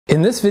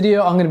In this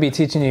video, I'm going to be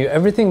teaching you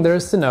everything there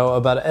is to know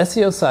about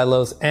SEO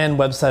silos and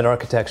website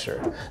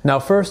architecture. Now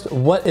first,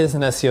 what is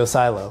an SEO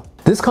silo?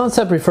 This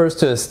concept refers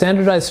to a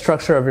standardized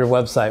structure of your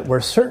website where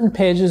certain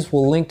pages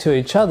will link to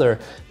each other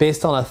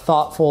based on a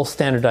thoughtful,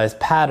 standardized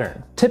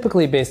pattern,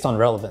 typically based on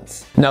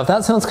relevance. Now if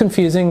that sounds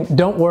confusing,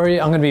 don't worry,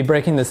 I'm going to be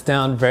breaking this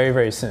down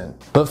very soon.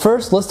 But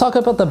first, let's talk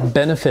about the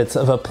benefits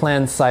of a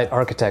planned site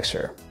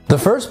architecture. The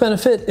first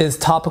benefit is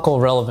topical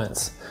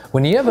relevance.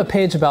 When you have a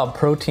page about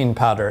protein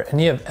powder and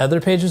you have other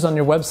pages on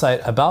your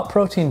website about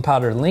protein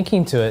powder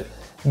linking to it,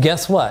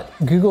 guess what?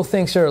 Google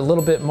thinks you're a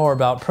little bit more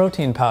about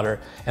protein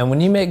powder, and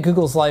when you make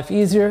Google's life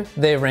easier,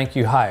 they rank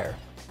you higher.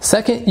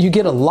 Second, you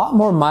get a lot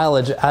more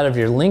mileage out of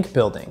your link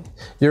building.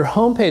 Your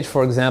homepage,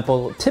 for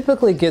example,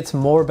 typically gets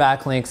more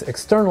backlinks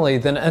externally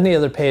than any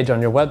other page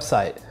on your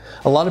website.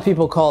 A lot of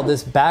people call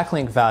this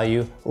backlink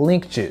value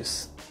link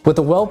juice. With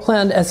a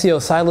well-planned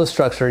SEO silo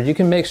structure, you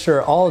can make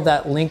sure all of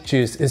that link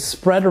juice is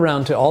spread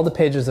around to all the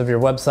pages of your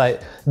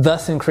website,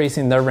 thus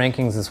increasing their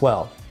rankings as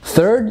well.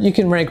 Third, you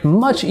can rank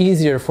much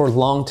easier for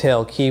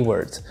long-tail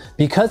keywords.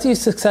 Because you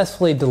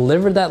successfully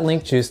delivered that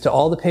link juice to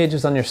all the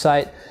pages on your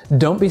site,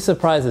 don't be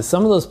surprised if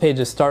some of those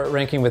pages start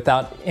ranking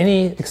without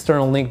any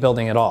external link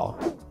building at all.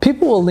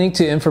 People will link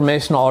to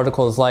informational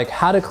articles like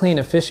how to clean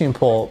a fishing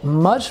pole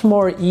much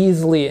more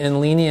easily and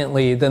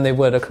leniently than they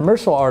would a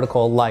commercial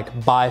article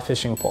like buy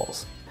fishing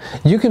poles.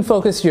 You can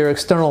focus your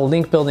external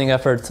link building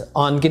efforts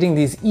on getting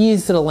these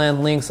easy to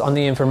land links on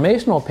the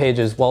informational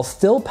pages while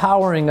still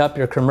powering up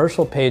your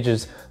commercial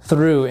pages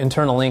through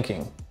internal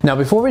linking. Now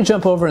before we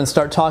jump over and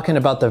start talking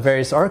about the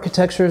various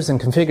architectures and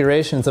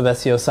configurations of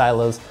SEO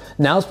silos,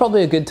 now is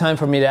probably a good time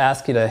for me to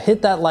ask you to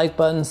hit that like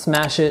button,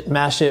 smash it,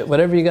 mash it,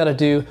 whatever you gotta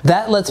do.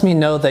 That lets me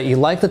know that you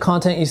like the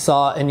content you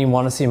saw and you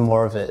want to see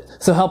more of it.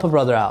 So help a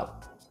brother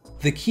out.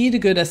 The key to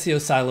good SEO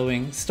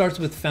siloing starts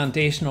with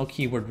foundational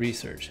keyword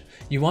research.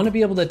 You want to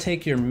be able to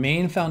take your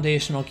main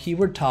foundational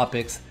keyword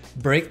topics,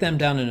 break them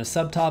down into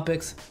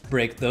subtopics,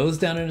 break those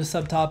down into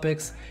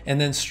subtopics,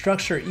 and then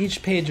structure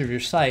each page of your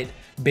site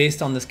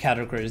based on this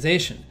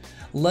categorization.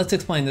 Let's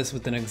explain this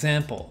with an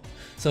example.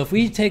 So if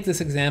we take this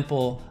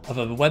example of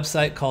a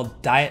website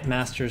called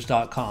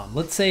dietmasters.com,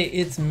 let's say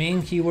its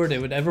main keyword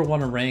it would ever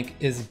want to rank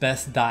is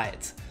best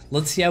diets.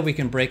 Let's see how we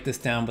can break this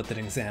down with an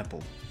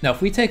example. Now, if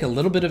we take a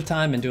little bit of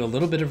time and do a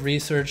little bit of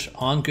research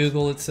on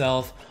Google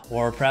itself,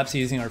 or perhaps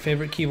using our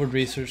favorite keyword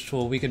research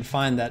tool, we can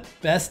find that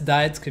best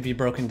diets could be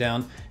broken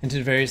down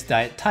into various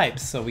diet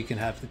types. So we can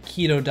have the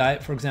keto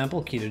diet, for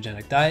example,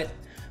 ketogenic diet.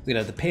 We could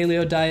have the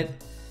paleo diet,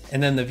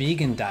 and then the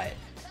vegan diet.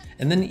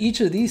 And then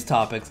each of these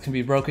topics can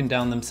be broken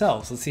down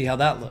themselves. Let's see how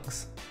that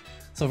looks.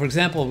 So for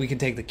example, we can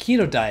take the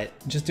keto diet,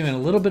 just doing a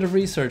little bit of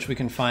research, we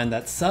can find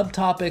that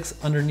subtopics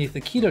underneath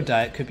the keto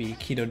diet could be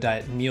keto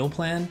diet meal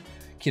plan,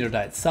 keto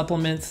diet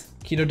supplements,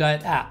 keto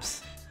diet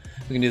apps.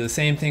 We can do the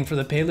same thing for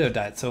the paleo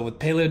diet. So with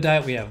paleo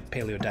diet, we have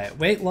paleo diet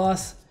weight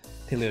loss,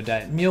 paleo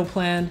diet meal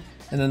plan,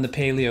 and then the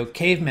paleo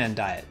caveman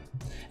diet.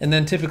 And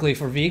then typically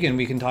for vegan,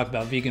 we can talk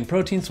about vegan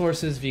protein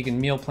sources,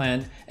 vegan meal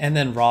plan, and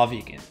then raw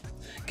vegan.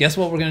 Guess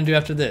what we're gonna do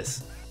after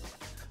this?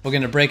 We're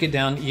going to break it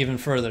down even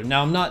further.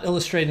 Now I'm not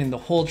illustrating the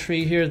whole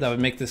tree here, that would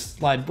make this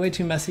slide way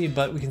too messy,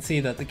 but we can see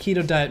that the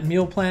keto diet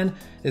meal plan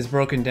is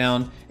broken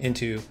down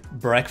into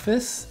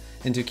breakfast,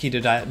 into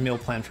keto diet meal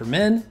plan for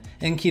men,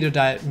 and keto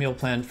diet meal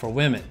plan for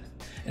women.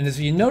 And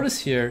as you notice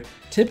here,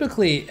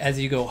 typically as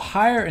you go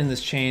higher in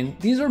this chain,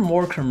 these are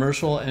more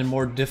commercial and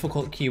more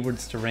difficult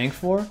keywords to rank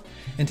for.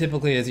 And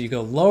typically as you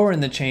go lower in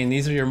the chain,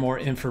 these are your more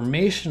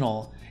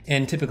informational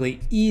and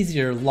typically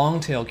easier long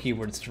tail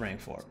keywords to rank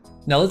for.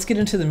 Now let's get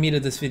into the meat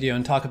of this video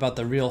and talk about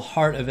the real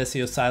heart of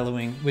SEO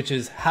siloing, which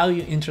is how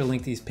you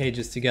interlink these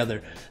pages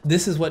together.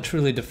 This is what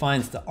truly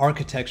defines the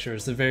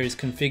architectures, the various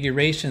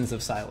configurations of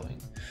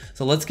siloing.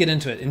 So let's get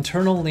into it.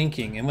 Internal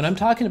linking. And when I'm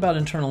talking about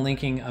internal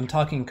linking, I'm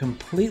talking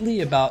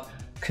completely about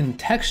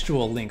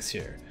contextual links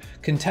here.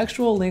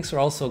 Contextual links are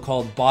also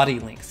called body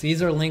links.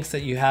 These are links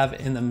that you have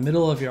in the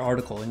middle of your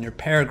article, in your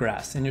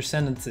paragraphs, in your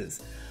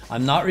sentences.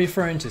 I'm not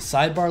referring to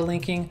sidebar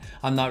linking,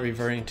 I'm not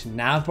referring to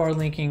navbar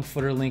linking,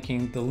 footer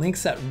linking. The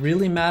links that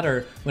really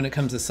matter when it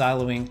comes to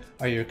siloing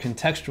are your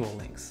contextual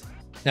links.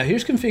 Now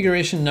here's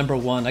configuration number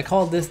one. I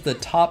call this the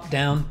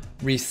top-down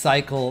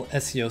recycle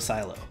SEO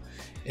silo.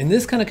 In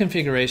this kind of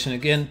configuration,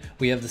 again,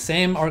 we have the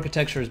same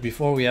architecture as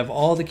before. We have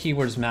all the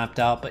keywords mapped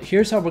out, but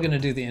here's how we're gonna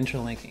do the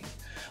interlinking.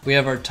 We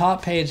have our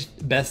top page,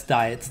 best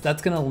diets.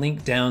 That's gonna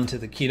link down to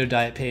the keto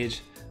diet page,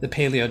 the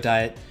paleo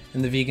diet,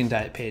 and the vegan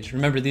diet page.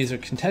 Remember, these are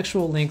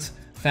contextual links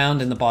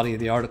found in the body of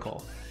the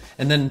article.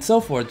 And then so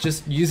forth,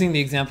 just using the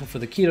example for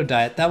the keto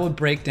diet, that would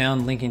break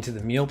down linking to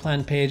the meal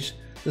plan page,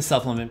 the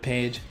supplement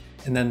page,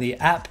 and then the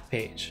app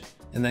page.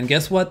 And then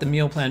guess what? The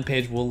meal plan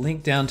page will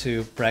link down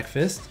to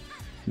breakfast,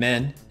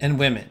 men, and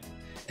women.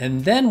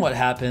 And then what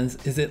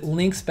happens is it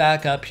links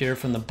back up here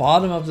from the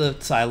bottom of the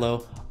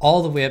silo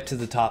all the way up to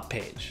the top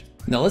page.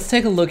 Now let's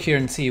take a look here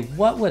and see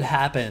what would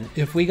happen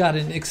if we got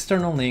an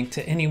external link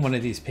to any one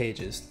of these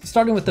pages,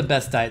 starting with the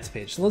best diets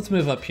page. So let's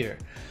move up here.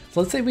 So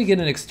let's say we get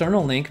an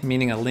external link,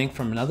 meaning a link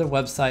from another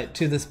website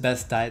to this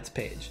best diets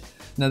page.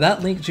 Now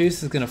that link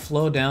juice is going to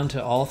flow down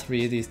to all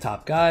three of these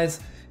top guys.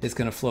 It's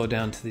going to flow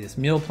down to this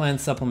meal plan,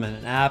 supplement,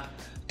 and app,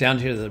 down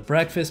here to the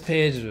breakfast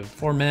page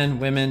for men,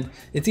 women.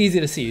 It's easy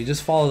to see. You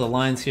just follow the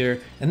lines here,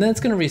 and then it's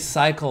going to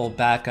recycle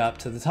back up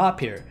to the top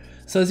here.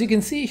 So as you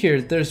can see here,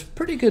 there's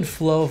pretty good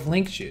flow of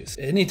link juice.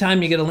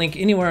 Anytime you get a link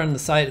anywhere on the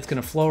site, it's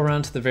going to flow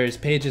around to the various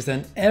pages,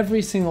 and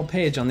every single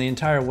page on the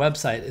entire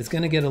website is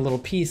going to get a little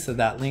piece of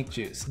that link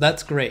juice.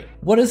 That's great.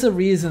 What is the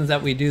reason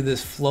that we do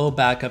this flow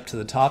back up to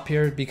the top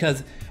here?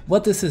 Because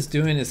what this is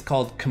doing is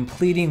called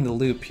completing the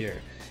loop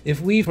here.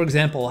 If we, for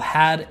example,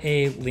 had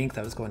a link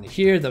that was going to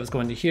here, that was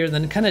going to here,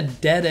 then it kind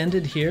of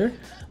dead-ended here,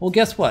 well,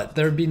 guess what?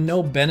 There would be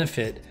no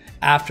benefit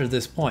after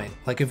this point.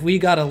 Like if we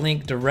got a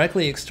link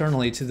directly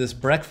externally to this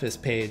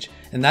breakfast page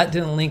and that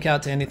didn't link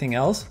out to anything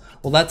else,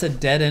 well, that's a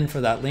dead end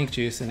for that link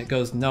juice and it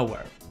goes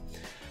nowhere.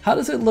 How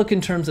does it look in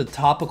terms of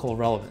topical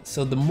relevance?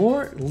 So the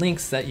more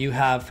links that you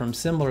have from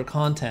similar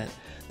content,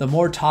 the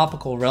more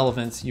topical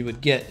relevance you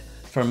would get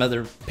from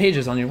other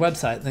pages on your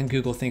website, then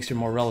Google thinks you're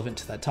more relevant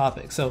to that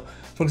topic. So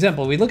for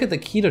example, we look at the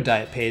keto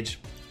diet page,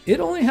 it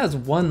only has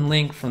one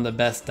link from the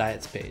best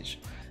diets page.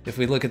 If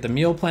we look at the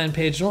meal plan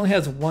page, it only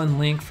has one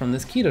link from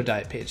this keto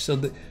diet page. So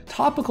the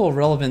topical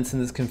relevance in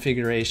this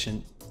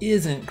configuration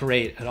isn't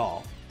great at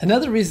all.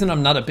 Another reason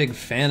I'm not a big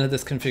fan of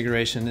this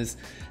configuration is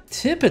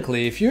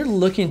typically if you're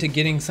looking to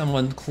getting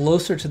someone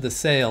closer to the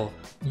sale,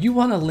 you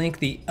want to link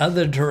the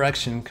other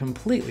direction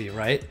completely,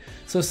 right?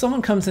 So if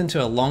someone comes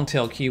into a long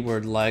tail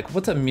keyword like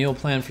what's a meal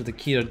plan for the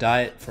keto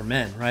diet for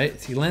men,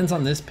 right? So he lands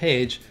on this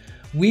page.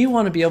 We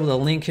want to be able to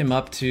link him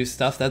up to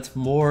stuff that's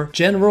more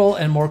general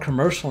and more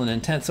commercial in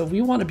intent. So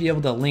we want to be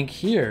able to link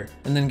here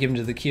and then give him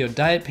to the keto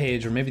diet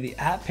page or maybe the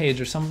app page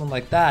or something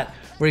like that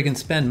where he can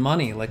spend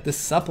money, like this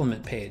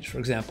supplement page, for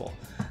example.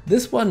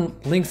 This one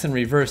links in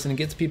reverse and it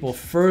gets people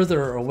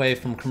further away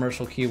from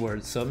commercial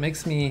keywords. So it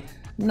makes me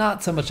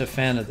not so much a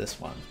fan of this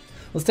one.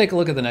 Let's take a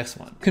look at the next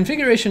one.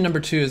 Configuration number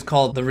 2 is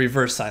called the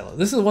reverse silo.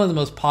 This is one of the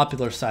most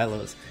popular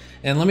silos.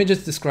 And let me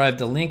just describe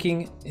the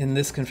linking in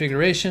this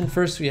configuration.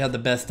 First, we have the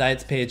best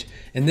diets page,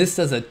 and this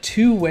does a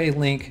two-way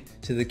link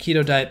to the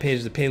keto diet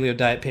page, the paleo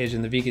diet page,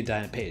 and the vegan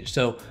diet page.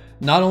 So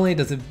not only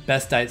does the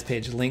best diets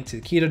page link to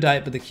the keto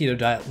diet, but the keto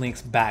diet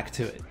links back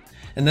to it.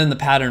 And then the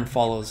pattern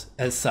follows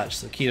as such.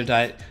 So keto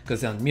diet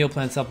goes down to meal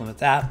plan,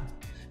 supplements, app,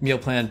 meal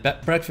plan,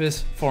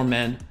 breakfast for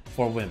men,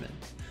 for women.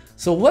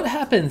 So what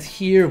happens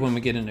here when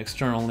we get an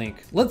external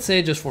link? Let's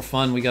say just for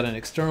fun, we got an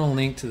external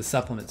link to the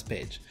supplements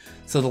page.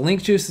 So the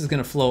link juice is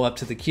going to flow up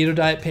to the keto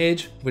diet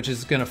page, which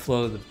is going to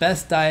flow to the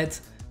best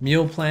diets,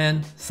 meal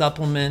plan,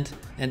 supplement,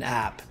 and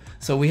app.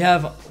 So we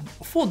have a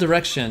full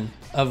direction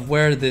of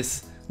where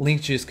this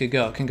link juice could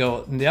go. It can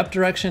go in the up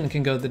direction, it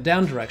can go the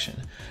down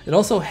direction. It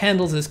also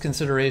handles this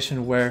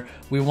consideration where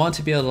we want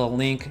to be able to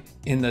link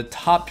in the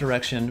top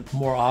direction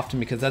more often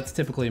because that's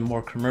typically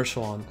more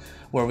commercial and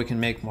where we can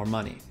make more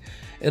money.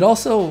 It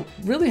also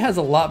really has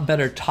a lot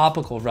better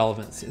topical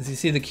relevance. As you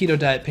see, the keto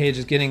diet page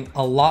is getting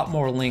a lot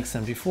more links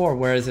than before,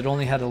 whereas it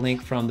only had a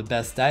link from the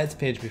best diets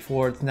page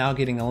before. It's now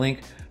getting a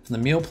link from the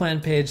meal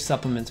plan page,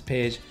 supplements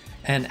page,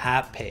 and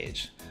app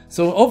page.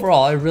 So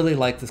overall, I really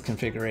like this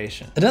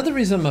configuration. Another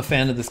reason I'm a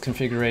fan of this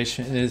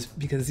configuration is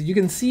because you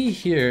can see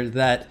here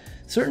that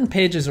certain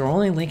pages are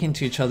only linking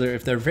to each other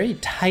if they're very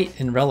tight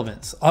in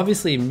relevance.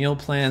 Obviously, meal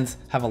plans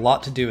have a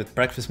lot to do with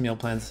breakfast meal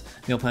plans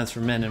for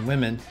men and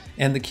women,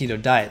 and the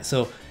keto diet.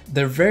 So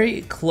they're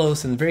very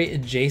close and very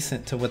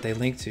adjacent to what they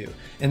link to.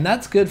 And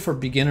that's good for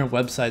beginner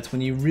websites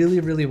when you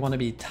really want to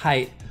be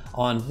tight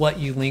on what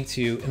you link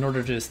to in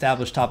order to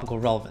establish topical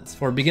relevance.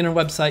 For a beginner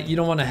website, you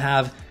don't want to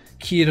have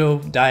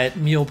keto diet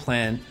meal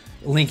plan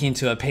linking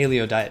to a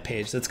paleo diet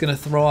page. That's going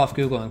to throw off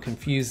Google and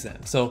confuse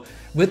them. So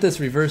with this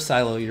reverse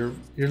silo, you're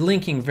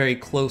linking very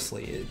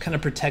closely. It kind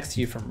of protects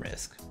you from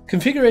risk.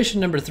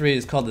 Configuration number 3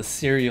 is called the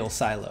serial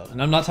silo.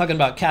 And I'm not talking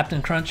about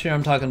Captain Crunch here,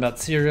 I'm talking about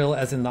serial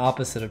as in the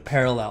opposite of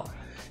parallel.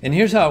 And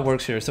here's how it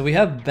works here. So we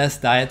have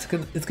best diets.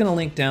 It's going to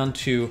link down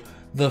to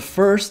the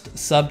first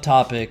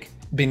subtopic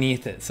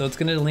beneath it. So it's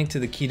going to link to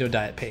the keto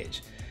diet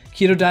page.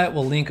 Keto diet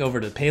will link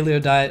over to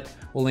paleo diet,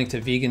 we'll link to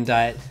vegan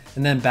diet,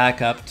 and then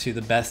back up to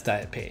the best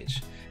diet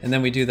page. And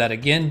then we do that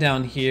again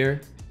down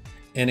here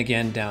and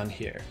again down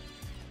here.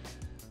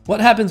 What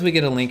happens when we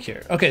get a link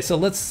here? Okay, so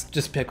let's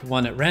just pick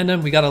one at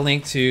random. We got a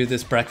link to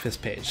this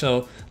breakfast page.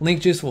 So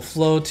link juice will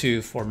flow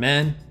to for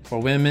men, for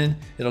women.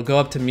 It'll go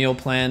up to meal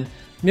plan.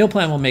 Meal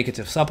plan will make it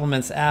to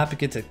supplements app, it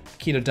gets a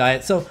keto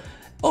diet. So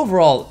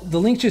overall, the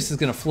link juice is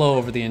gonna flow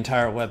over the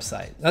entire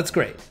website. That's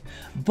great.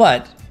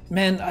 But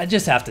man, I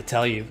just have to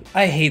tell you,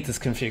 I hate this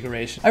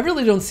configuration. I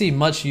really don't see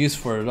much use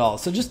for it at all.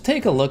 So just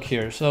take a look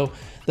here. So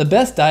the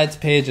best diets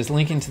page is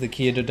linking to the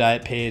keto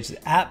diet page.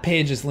 The app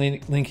page is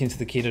linking to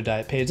the keto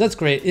diet page. That's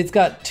great. It's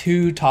got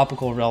 2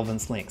 topical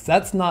relevance links.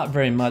 That's not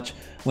very much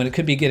when it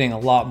could be getting a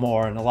lot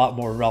more and a lot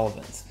more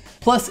relevance.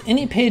 Plus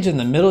any page in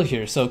the middle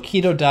here, so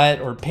keto diet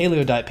or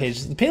paleo diet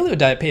page, the paleo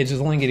diet page is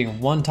only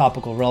getting 1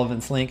 topical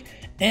relevance link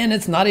And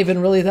it's not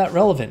even really that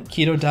relevant.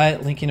 Keto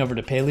diet linking over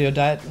to paleo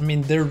diet. I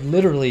mean, they're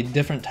literally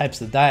different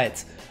types of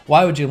diets.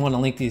 Why would you want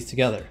to link these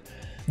together?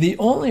 The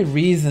only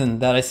reason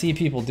that I see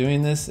people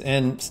doing this,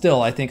 and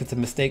still I think it's a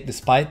mistake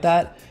despite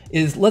that,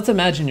 is let's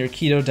imagine your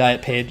keto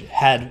diet page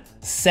had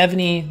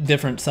 70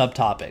 different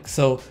subtopics.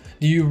 So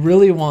do you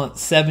really want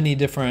 70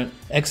 different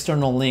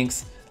external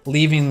links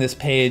leaving this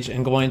page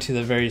and going to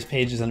the various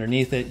pages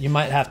underneath it? You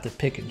might have to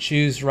pick and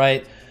choose,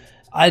 right?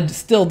 I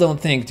still don't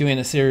think doing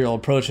a serial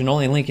approach and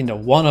only linking to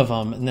one of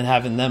them and then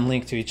having them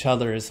link to each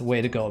other is the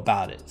way to go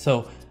about it.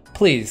 So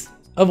please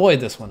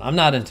avoid this one. I'm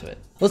not into it.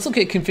 Let's look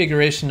at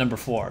configuration number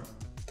 4.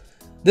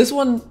 This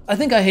one, I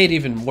think I hate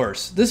even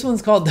worse. This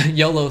one's called the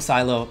YOLO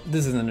Silo.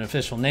 This isn't an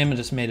official name, I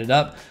just made it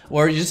up,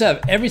 where you just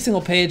have every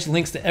single page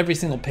links to every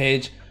single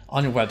page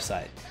on your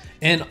website.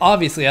 And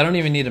obviously I don't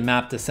even need to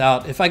map this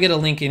out. If I get a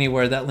link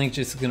anywhere, that link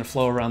just is gonna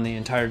flow around the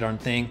entire darn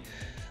thing.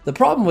 The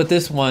problem with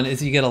this one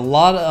is you get a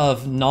lot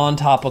of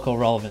non-topical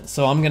relevance.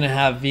 So I'm gonna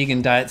have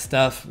vegan diet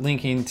stuff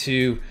linking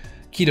to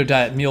keto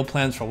diet meal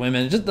plans for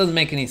women. It just doesn't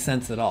make any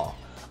sense at all.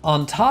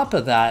 On top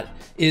of that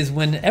is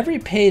when every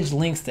page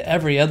links to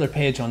every other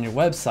page on your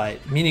website,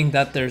 meaning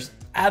that there's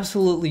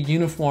absolutely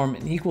uniform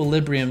and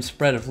equilibrium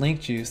spread of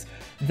link juice,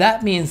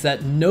 that means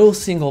that no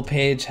single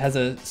page has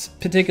a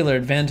particular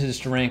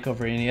advantage to rank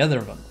over any other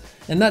of them.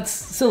 And that's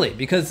silly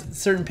because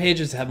certain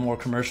pages have more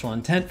commercial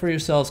intent for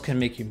yourselves, can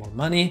make you more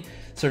money.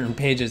 Certain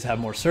pages have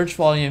more search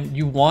volume.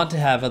 You want to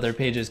have other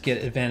pages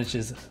get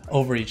advantages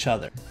over each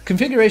other.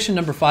 Configuration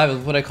number 5 is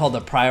what I call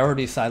the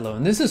priority silo.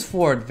 And this is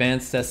for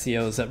advanced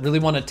SEOs that really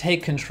want to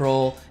take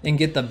control and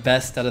get the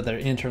best out of their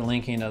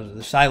interlinking, out of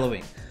their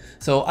siloing.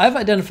 So I've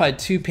identified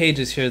 2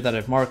 pages here that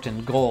I've marked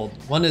in gold.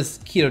 One is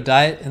keto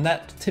diet, and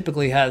that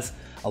typically has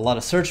a lot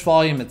of search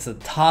volume. It's the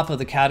top of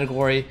the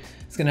category.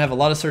 It's going to have a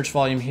lot of search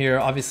volume here.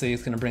 Obviously,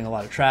 it's going to bring a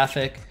lot of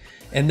traffic.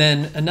 And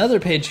then another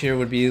page here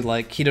would be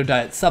like keto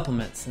diet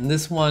supplements. And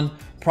this one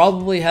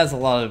probably has a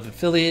lot of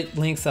affiliate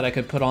links that I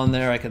could put on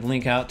there. I could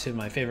link out to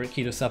my favorite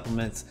keto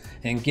supplements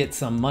and get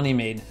some money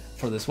made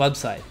for this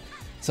website.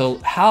 So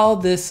how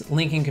this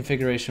linking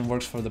configuration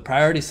works for the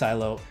priority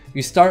silo,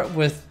 you start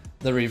with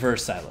the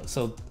reverse silo.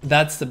 So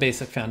that's the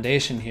basic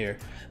foundation here.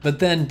 But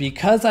then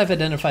because I've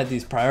identified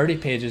these priority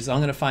pages, I'm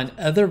going to find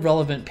other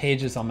relevant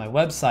pages on my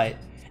website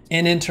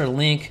and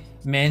interlink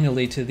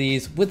manually to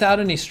these without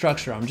any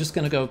structure. I'm just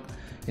going to go,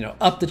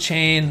 up the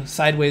chain,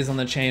 sideways on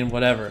the chain,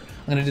 whatever.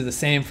 I'm going to do the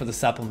same for the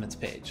supplements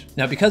page.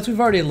 Now, because we've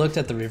already looked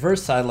at the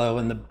reverse silo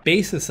and the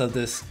basis of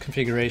this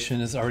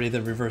configuration is already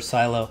the reverse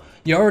silo,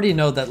 you already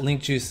know that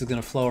link juice is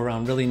going to flow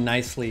around really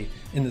nicely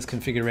in this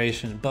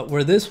configuration. But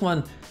where this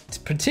one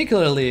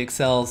particularly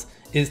excels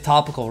is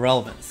topical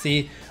relevance.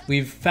 See,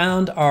 we've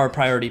found our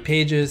priority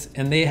pages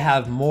and they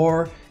have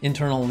more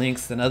internal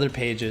links than other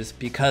pages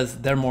because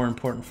they're more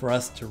important for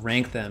us to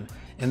rank them.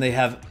 And they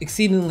have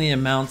exceedingly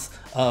amounts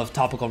of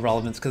topical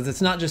relevance because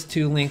it's not just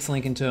 2 links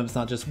linking to them, it's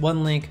not just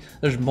 1 link,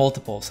 there's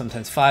multiple,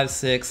 sometimes 5,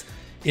 6.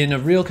 In a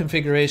real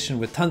configuration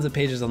with tons of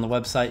pages on the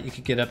website, you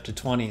could get up to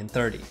 20 and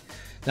 30.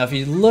 Now, if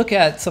you look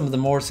at some of the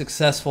more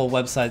successful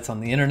websites on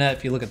the internet,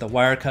 if you look at the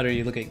Wirecutter,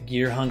 you look at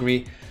Gear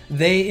Hungry,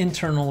 they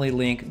internally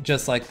link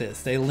just like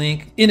this. They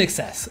link in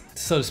excess,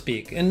 so to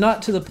speak, and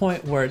not to the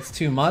point where it's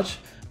too much,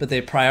 but they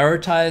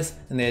prioritize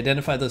and they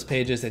identify those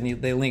pages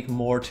and they link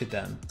more to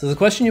them. So the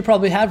question you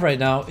probably have right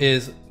now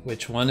is,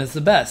 which one is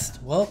the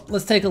best? Well,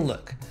 let's take a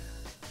look.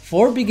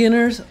 For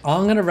beginners,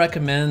 I'm gonna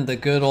recommend the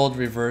good old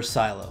reverse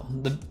silo.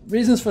 The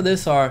reasons for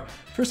this are,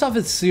 first off,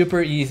 it's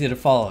super easy to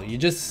follow. You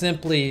just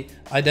simply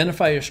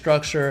identify your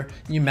structure,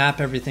 you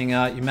map everything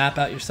out, you map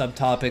out your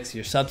subtopics,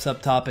 your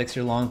sub-subtopics,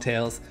 your long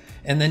tails,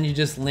 and then you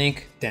just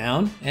link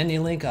down and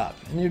you link up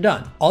and you're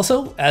done.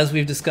 Also, as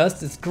we've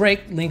discussed, it's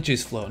great link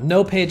juice flow.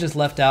 No page is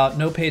left out,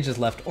 no page is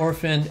left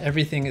orphaned,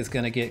 everything is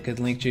gonna get good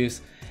link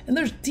juice. And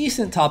there's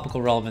decent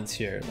topical relevance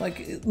here.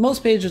 Like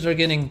most pages are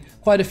getting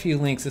quite a few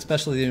links,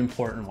 especially the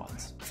important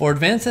ones. For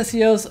advanced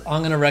SEOs,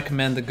 I'm gonna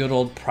recommend the good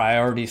old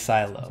priority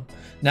silo.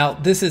 Now,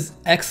 this is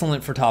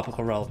excellent for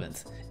topical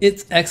relevance.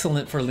 It's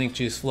excellent for link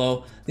juice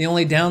flow. The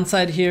only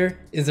downside here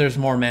is there's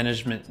more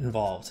management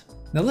involved.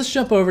 Now let's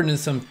jump over into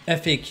some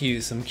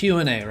FAQs, some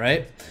Q&A,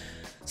 right?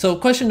 So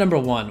question number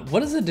 1,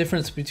 what is the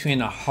difference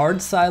between a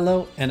hard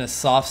silo and a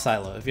soft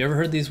silo? Have you ever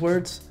heard these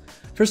words?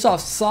 First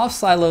off, soft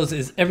silos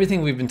is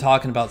everything we've been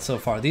talking about so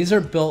far. These are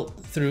built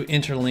through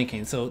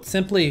interlinking. So it's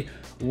simply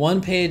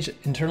one page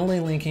internally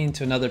linking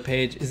to another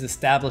page is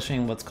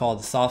establishing what's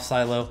called a soft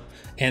silo.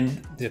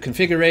 And the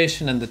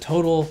configuration and the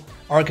total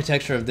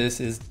architecture of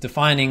this is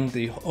defining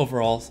the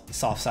overall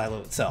soft silo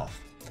itself.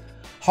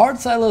 Hard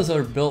silos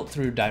are built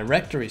through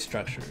directory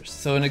structures.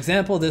 So an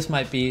example of this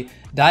might be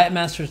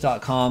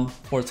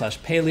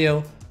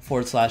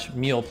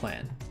dietmasters.com/paleo/meal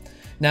plan.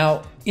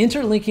 Now,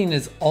 interlinking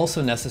is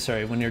also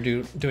necessary when you're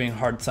doing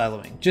hard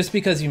siloing. Just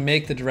because you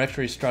make the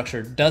directory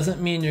structure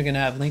doesn't mean you're gonna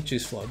have link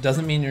juice flow,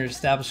 doesn't mean you're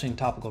establishing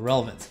topical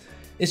relevance.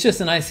 It's just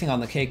an icing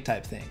on the cake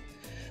type thing.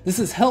 This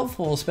is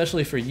helpful,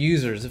 especially for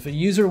users. If a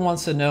user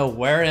wants to know,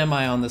 where am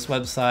I on this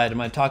website?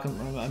 Am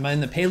I in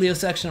the paleo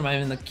section? Am I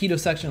in the keto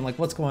section? Like,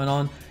 what's going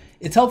on?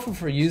 It's helpful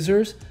for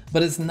users,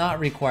 but it's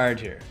not required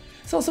here.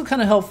 It's also kind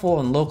of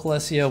helpful in local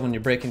SEO when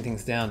you're breaking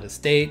things down to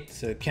state,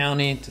 to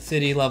county, to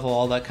city level,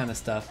 all that kind of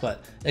stuff.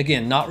 But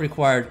again, not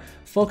required.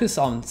 Focus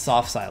on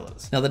soft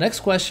silos. Now, the next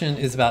question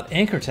is about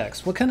anchor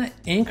text. What kind of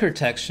anchor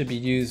text should be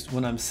used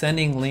when I'm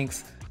sending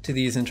links to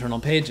these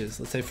internal pages?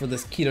 Let's say for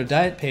this keto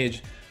diet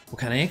page, what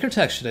kind of anchor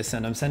text should I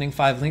send? I'm sending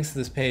 5 links to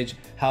this page.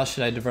 How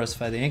should I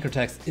diversify the anchor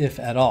text, if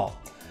at all?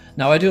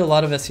 Now, I do a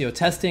lot of SEO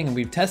testing, and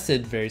we've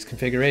tested various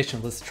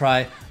configurations. Let's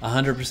try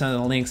 100%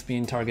 of the links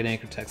being target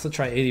anchor text. Let's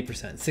try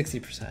 80%,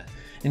 60%.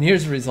 And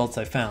here's the results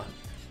I found.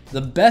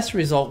 The best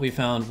result we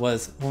found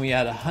was when we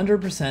had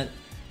 100%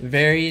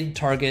 varied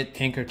target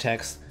anchor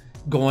text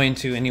going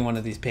to any one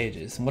of these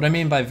pages. And what I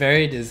mean by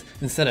varied is,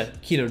 instead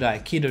of keto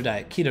diet, keto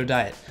diet, keto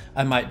diet,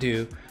 I might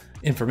do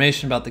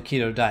information about the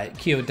keto diet,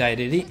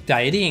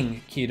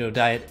 dieting, keto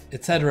diet,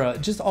 etc.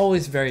 Just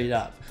always varied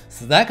up.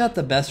 So that got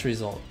the best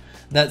result.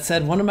 That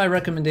said, one of my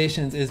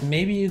recommendations is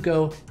maybe you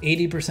go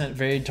 80%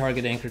 varied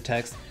target anchor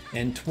text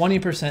and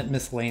 20%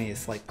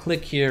 miscellaneous, like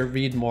click here,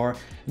 read more.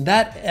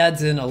 That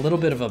adds in a little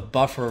bit of a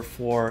buffer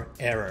for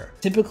error.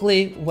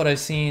 Typically, what I've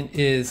seen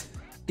is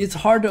it's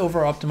hard to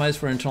over-optimize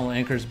for internal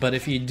anchors, but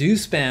if you do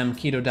spam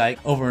keto diet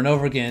over and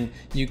over again,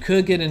 you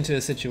could get into a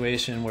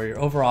situation where you're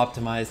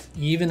over-optimized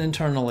even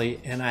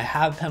internally, and I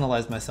have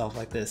penalized myself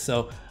like this.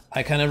 So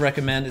I kind of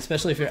recommend,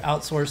 especially if you're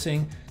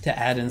outsourcing, to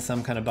add in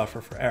some kind of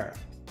buffer for error.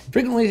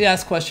 Frequently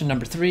asked question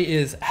number 3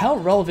 is, how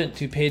relevant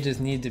do pages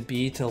need to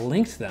be to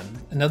link to them?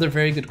 Another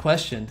very good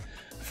question.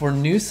 For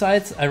new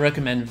sites, I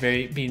recommend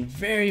being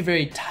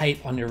very tight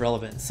on your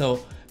relevance.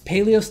 So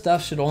paleo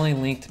stuff should only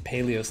link to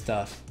paleo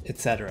stuff,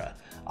 etc.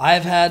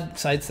 I've had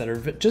sites that are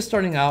just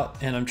starting out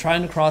and I'm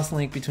trying to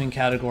cross-link between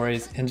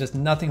categories and just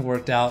nothing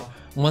worked out.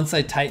 Once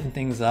I tightened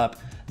things up,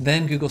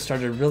 then Google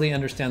started to really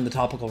understand the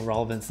topical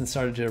relevance and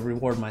started to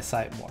reward my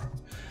site more.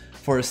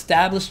 For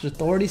established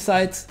authority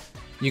sites,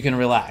 you can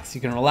relax.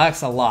 You can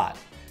relax a lot.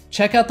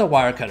 Check out the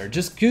Wirecutter.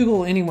 Just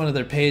Google any one of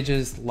their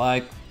pages,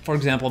 like, for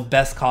example,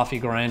 best coffee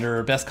grinder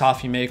or best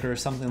coffee maker or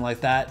something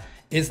like that.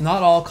 It's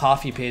not all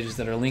coffee pages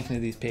that are linking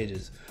to these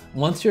pages.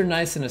 Once you're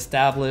nice and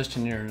established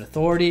and you're an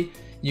authority,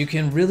 you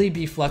can really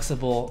be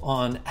flexible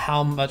on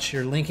how much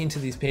you're linking to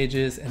these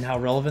pages and how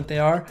relevant they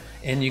are.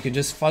 And you can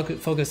just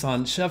focus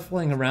on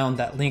shuffling around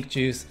that link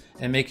juice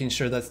and making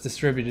sure that's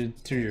distributed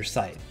through your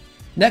site.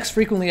 Next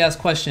frequently asked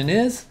question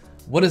is,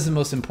 what is the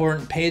most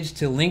important page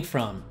to link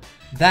from?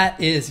 That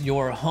is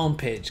your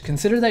homepage.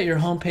 Consider that your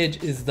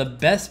homepage is the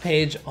best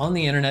page on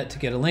the internet to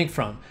get a link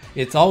from.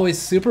 It's always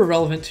super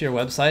relevant to your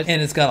website,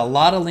 and it's got a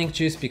lot of link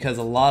juice because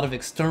a lot of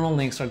external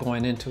links are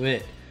going into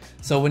it.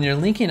 So when you're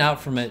linking out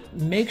from it,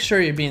 make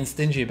sure you're being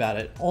stingy about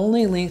it.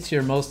 Only link to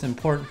your most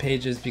important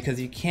pages,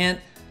 because you can't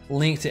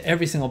link to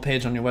every single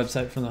page on your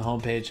website from the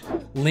homepage.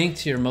 Link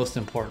to your most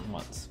important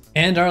ones.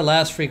 And our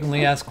last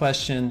frequently asked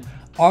question,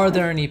 are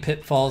there any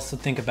pitfalls to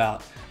think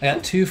about? I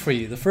got 2 for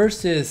you. The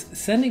first is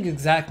sending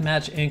exact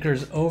match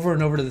anchors over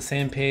and over to the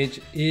same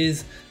page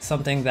is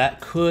something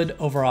that could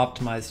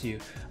over-optimize you.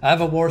 I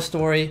have a war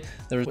story.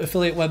 There was an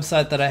affiliate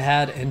website that I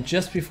had, and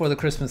just before the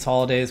Christmas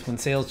holidays, when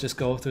sales just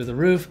go through the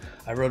roof,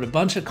 I wrote a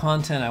bunch of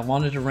content. I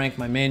wanted to rank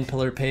my main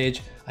pillar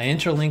page. I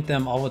interlinked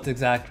them all with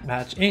exact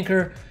match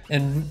anchor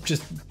and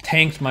just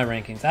tanked my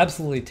rankings,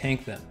 absolutely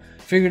tanked them.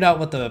 Figured out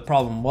what the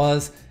problem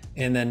was,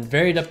 and then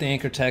varied up the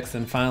anchor text,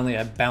 and finally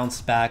I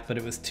bounced back, but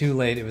it was too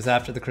late. It was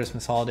after the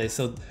Christmas holidays.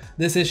 So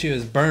this issue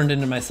is burned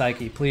into my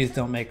psyche. Please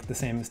don't make the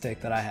same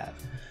mistake that I had.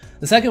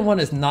 The second one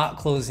is not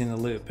closing the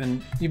loop.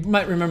 And you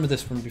might remember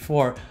this from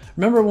before.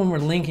 Remember when we're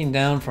linking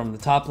down from the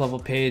top level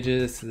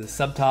pages to the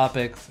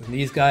subtopics and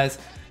these guys,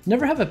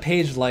 never have a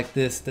page like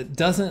this that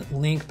doesn't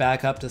link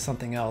back up to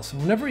something else.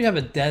 Whenever you have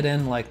a dead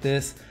end like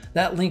this,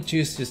 that link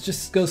juice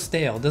just goes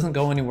stale. It doesn't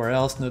go anywhere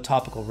else. No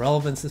topical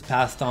relevance is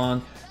passed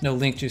on. No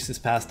link juice is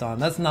passed on.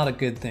 That's not a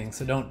good thing,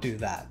 so don't do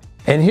that.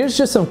 And here's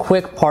just some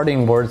quick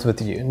parting words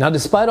with you. Now,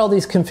 despite all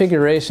these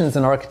configurations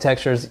and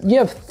architectures, you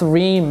have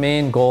 3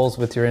 main goals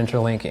with your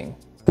interlinking.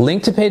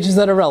 Link to pages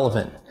that are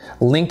relevant,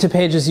 link to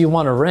pages you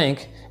want to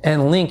rank,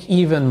 and link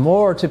even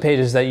more to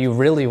pages that you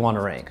really want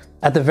to rank.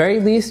 At the very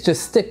least,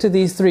 just stick to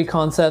these 3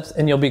 concepts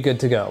and you'll be good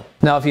to go.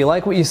 Now, if you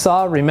like what you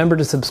saw, remember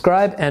to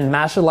subscribe and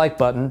mash the like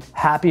button.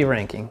 Happy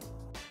ranking.